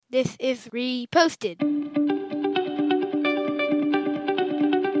This is reposted.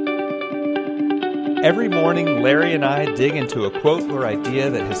 Every morning, Larry and I dig into a quote or idea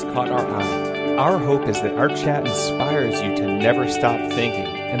that has caught our eye. Our hope is that our chat inspires you to never stop thinking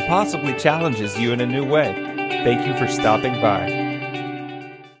and possibly challenges you in a new way. Thank you for stopping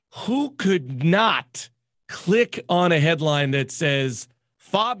by. Who could not click on a headline that says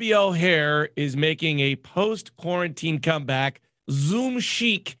Fabio Hair is making a post-quarantine comeback? Zoom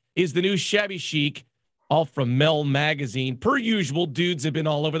chic is the new shabby chic, all from Mel Magazine. Per usual, dudes have been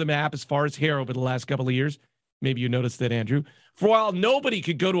all over the map as far as hair over the last couple of years. Maybe you noticed that, Andrew. For a while, nobody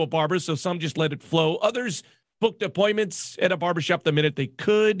could go to a barber, so some just let it flow. Others booked appointments at a barbershop the minute they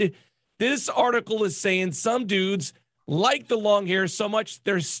could. This article is saying some dudes like the long hair so much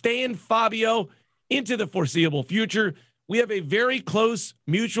they're staying Fabio into the foreseeable future. We have a very close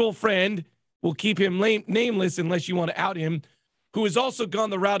mutual friend, we'll keep him nameless unless you want to out him, who has also gone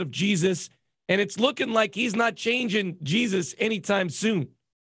the route of Jesus, and it's looking like he's not changing Jesus anytime soon.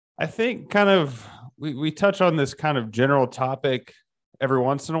 I think kind of we touch on this kind of general topic every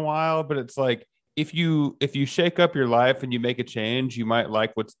once in a while, but it's like if you shake up your life and you make a change, you might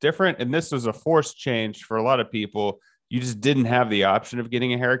like what's different. And this was a forced change for a lot of people. You just didn't have the option of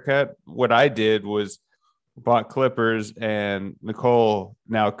getting a haircut. What I did was bought clippers, and Nicole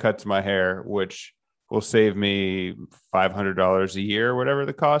now cuts my hair, which will save me $500 a year, whatever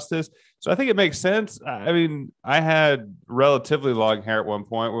the cost is. So I think it makes sense. I mean, I had relatively long hair at one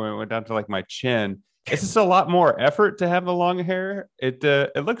point when it went down to like my chin. It's just a lot more effort to have the long hair. It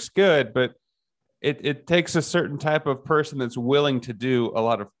looks good, but it takes a certain type of person that's willing to do a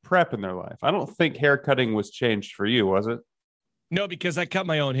lot of prep in their life. I don't think hair cutting was changed for you, was it? No, because I cut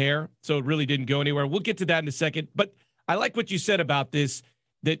my own hair, so it really didn't go anywhere. We'll get to that in a second. But I like what you said about this,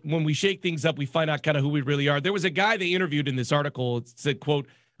 that when we shake things up, we find out kind of who we really are. There was a guy they interviewed in this article. It said, quote,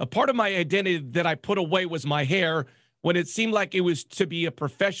 "A part of my identity that I put away was my hair when it seemed like it was to be a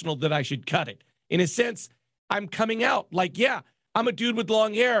professional that I should cut it. In a sense, I'm coming out. Like, yeah, I'm a dude with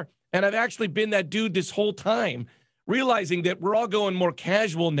long hair, and I've actually been that dude this whole time," realizing that we're all going more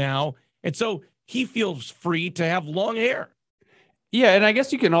casual now. And so he feels free to have long hair. Yeah, and I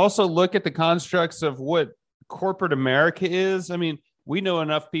guess you can also look at the constructs of what corporate America is. I mean, we know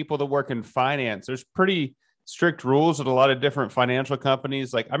enough people that work in finance. There's pretty strict rules at a lot of different financial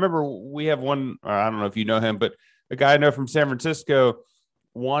companies. Like I remember we have one, or I don't know if you know him, but a guy I know from San Francisco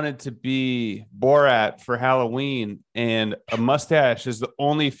wanted to be Borat for Halloween, and a mustache is the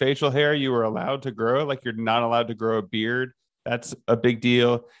only facial hair you were allowed to grow. Like you're not allowed to grow a beard. That's a big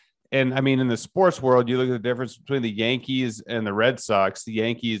deal. And I mean, in the sports world, you look at the difference between the Yankees and the Red Sox. The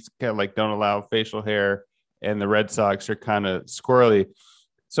Yankees kind of like don't allow facial hair, and the Red Sox are kind of squirrely.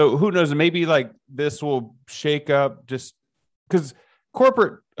 So who knows? Maybe like this will shake up, just because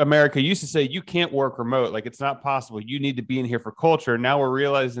corporate America used to say you can't work remote. Like it's not possible. You need to be in here for culture. Now we're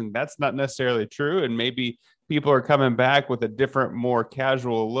realizing that's not necessarily true. And maybe people are coming back with a different, more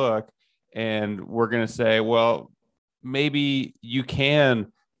casual look. And we're going to say, well, maybe you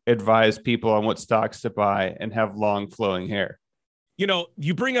can advise people on what stocks to buy and have long flowing hair. You know,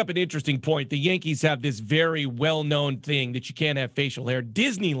 you bring up an interesting point. The Yankees have this very well-known thing that you can't have facial hair.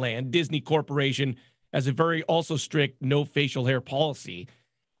 Disneyland, Disney Corporation, has a very also strict no facial hair policy.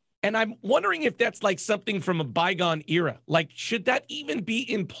 And I'm wondering if that's like something from a bygone era. Like, should that even be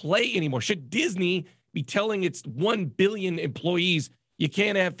in play anymore? Should Disney be telling its 1 billion employees you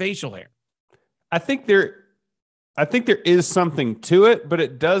can't have facial hair? I think there is something to it, but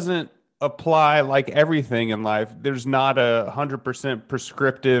it doesn't apply like everything in life. There's not 100%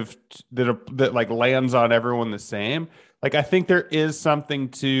 prescriptive that like lands on everyone the same. Like I think there is something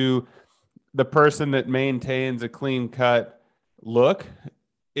to the person that maintains a clean cut look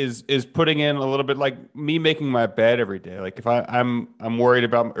is putting in a little bit, like me making my bed every day. Like if I'm worried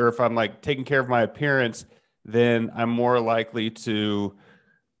about, or if I'm like taking care of my appearance, then I'm more likely to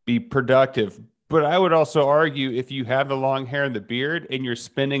be productive. But I would also argue if you have the long hair and the beard and you're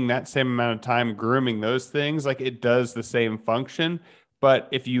spending that same amount of time grooming those things, like it does the same function. But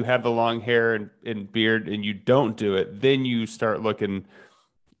if you have the long hair and beard and you don't do it, then you start looking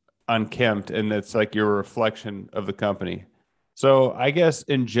unkempt, and it's like you're a reflection of the company. So I guess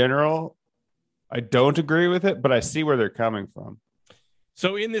in general, I don't agree with it, but I see where they're coming from.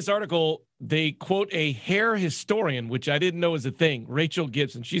 So in this article, they quote a hair historian, which I didn't know was a thing, Rachel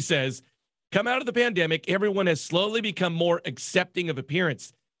Gibson. She says, "Come out of the pandemic, everyone has slowly become more accepting of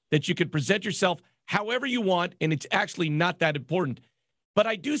appearance, that you could present yourself however you want, and it's actually not that important. But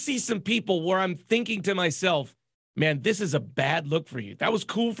I do see some people where I'm thinking to myself, man, this is a bad look for you. That was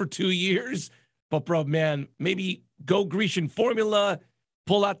cool for 2 years, but bro, man, maybe go Grecian formula,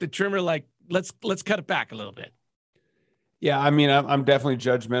 pull out the trimmer, like, let's cut it back a little bit? Yeah, I mean, I'm definitely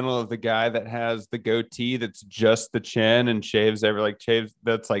judgmental of the guy that has the goatee that's just the chin and shaves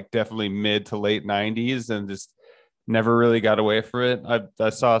that's like definitely mid to late 90s and just never really got away from it. I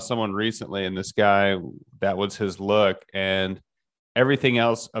saw someone recently and this guy, that was his look, and everything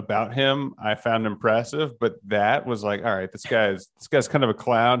else about him I found impressive, but that was like, all right, this guy's kind of a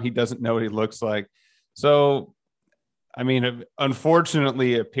clown. He doesn't know what he looks like. So I mean,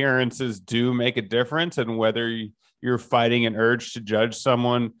 unfortunately, appearances do make a difference, and whether you're fighting an urge to judge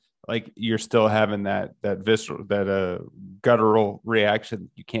someone, like you're still having that visceral, guttural reaction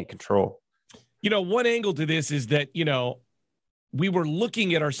you can't control. One angle to this is that we were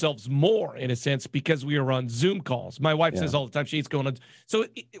looking at ourselves more in a sense because we were on Zoom calls. My wife says all the time she's going on. So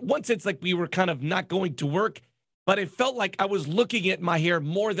one sense, like we were kind of not going to work, but it felt like I was looking at my hair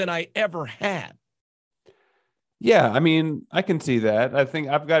more than I ever had. Yeah, I mean, I can see that. I think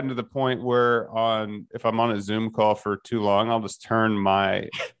I've gotten to the point where if I'm on a Zoom call for too long, I'll just turn my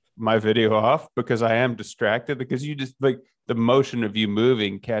video off because I am distracted because you just like the motion of you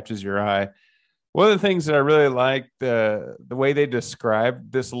moving catches your eye. One of the things that I really liked, the way they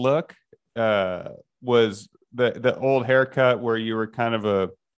described this look was the old haircut where you were kind of a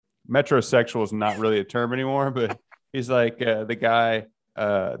metrosexual is not really a term anymore, but he's like the guy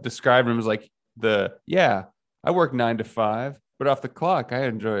described him as like I work 9 to 5, but off the clock, I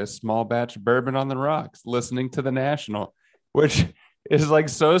enjoy a small batch of bourbon on the rocks, listening to the National, which is like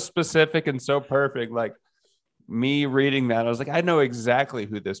so specific and so perfect. Like me reading that, I was like, I know exactly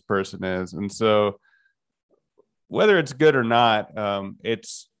who this person is. And so whether it's good or not,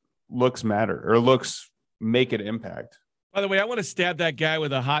 it's looks matter or looks make an impact. By the way, I want to stab that guy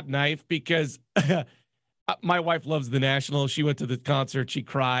with a hot knife because my wife loves the National. She went to the concert. She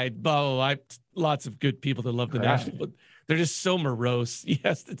cried. Lots of good people that love the National, but they're just so morose.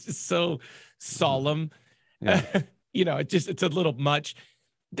 Yes, it's just so solemn. Yeah. It's a little much.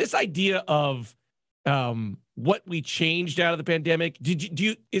 This idea of what we changed out of the pandemic.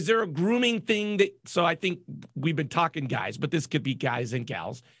 Is there a grooming thing so I think we've been talking guys, but this could be guys and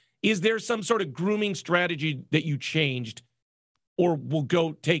gals. Is there some sort of grooming strategy that you changed or will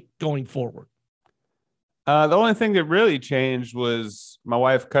going forward? The only thing that really changed was my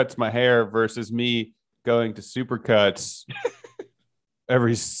wife cuts my hair versus me going to Supercuts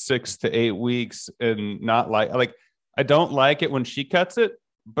every 6 to 8 weeks and not like I don't like it when she cuts it,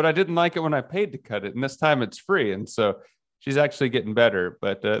 but I didn't like it when I paid to cut it. And this time it's free. And so she's actually getting better.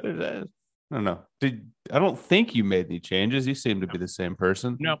 But I don't know. I don't think you made any changes. You seem to be the same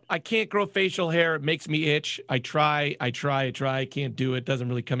person. No, I can't grow facial hair. It makes me itch. I try. I can't do it. Doesn't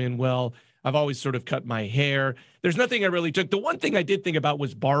really come in well. I've always sort of cut my hair. There's nothing I really took. The one thing I did think about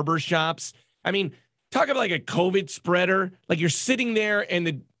was barber shops. I mean, talk about like a COVID spreader. Like you're sitting there and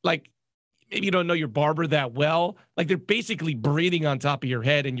maybe you don't know your barber that well. Like they're basically breathing on top of your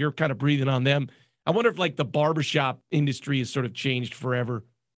head and you're kind of breathing on them. I wonder if like the barbershop industry has sort of changed forever.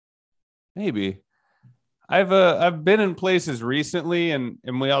 Maybe. I've been in places recently and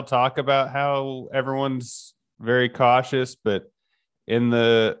we all talk about how everyone's very cautious, but in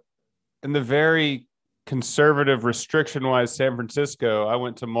the very conservative restriction-wise San Francisco, I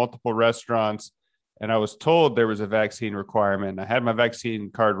went to multiple restaurants and I was told there was a vaccine requirement. I had my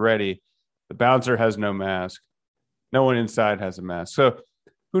vaccine card ready. The bouncer has no mask. No one inside has a mask. So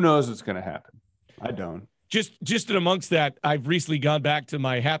who knows what's going to happen? I don't. Just in amongst that, I've recently gone back to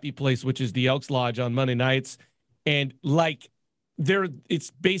my happy place, which is the Elks Lodge on Monday nights. And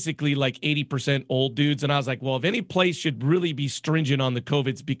it's basically like 80% old dudes. And I was like, well, if any place should really be stringent on the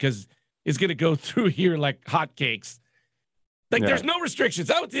COVIDs because it's going to go through here like hotcakes. There's no restrictions.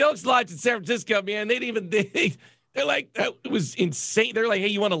 I went to the Elks Lodge in San Francisco, man. They're like, it was insane. They're like, hey,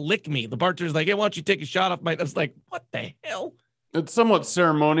 you want to lick me? The bartender's like, hey, why don't you take a shot off my... I was like, what the hell? It's somewhat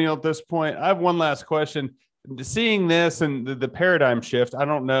ceremonial at this point. I have one last question. Seeing this and the paradigm shift, I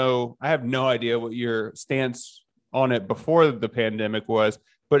don't know. I have no idea what your stance on it before the pandemic was.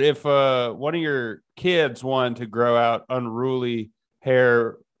 But if one of your kids wanted to grow out unruly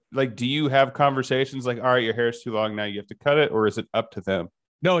hair, like, do you have conversations like, all right, your hair's too long now, you have to cut it, or is it up to them?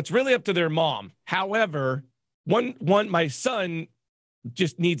 No, it's really up to their mom. However, my son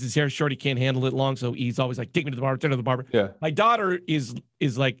just needs his hair short. He can't handle it long. So he's always like, take me to the barber. Yeah. My daughter is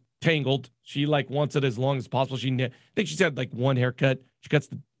like tangled. She like wants it as long as possible. I think she's had like one haircut. She cuts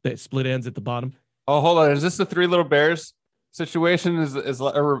the split ends at the bottom. Oh, hold on. Is this the Three Little Bears situation?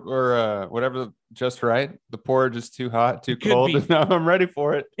 Or whatever, just right? The porridge is too hot, too cold. Now I'm ready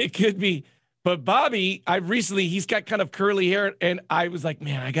for it. It could be. But Bobby, he's got kind of curly hair. And I was like,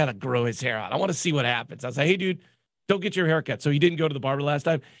 man, I got to grow his hair out. I want to see what happens. I was like, hey, dude, Don't get your haircut. So he didn't go to the barber last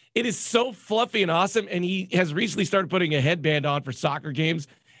time. It is so fluffy and awesome. And he has recently started putting a headband on for soccer games.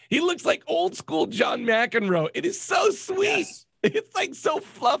 He looks like old school John McEnroe. It is so sweet. Yes. It's like so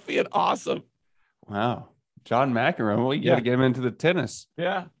fluffy and awesome. Wow. John McEnroe. Well, you got to get him into the tennis.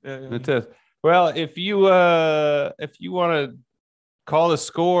 Yeah. The tennis. Well, if you want to call the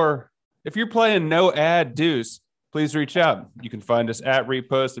score, if you're playing no ad deuce, please reach out. You can find us at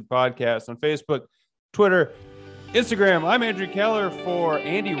Reposted Podcast on Facebook, Twitter, Instagram. I'm Andrew Keller for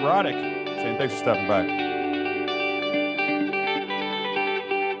Andy Roddick. Saying thanks for stopping by.